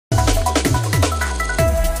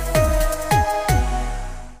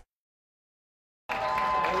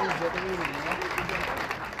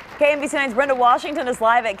KMBC 9's Brenda Washington is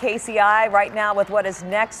live at KCI right now with what is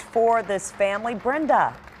next for this family.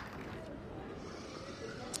 Brenda.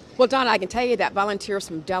 Well, Donna, I can tell you that volunteers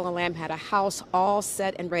from Della had a house all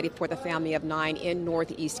set and ready for the family of 9 in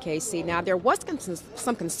Northeast KC. Now, there was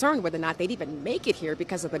some concern whether or not they'd even make it here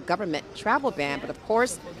because of the government travel ban. But of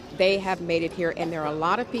course, they have made it here, and there are a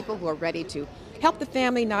lot of people who are ready to help the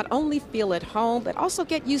family not only feel at home, but also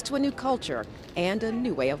get used to a new culture and a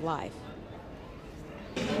new way of life.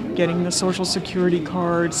 Getting the Social Security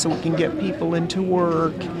card so we can get people into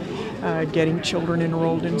work, getting children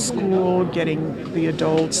enrolled in school, getting the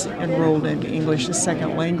adults enrolled in English as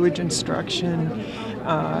second language instruction,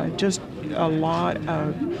 just a lot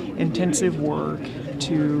of intensive work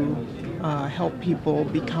to help people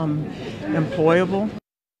become employable.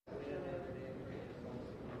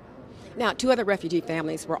 Now, 2 other refugee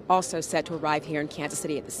families were also set to arrive here in Kansas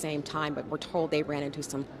City at the same time, but we're told they ran into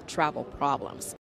some travel problems.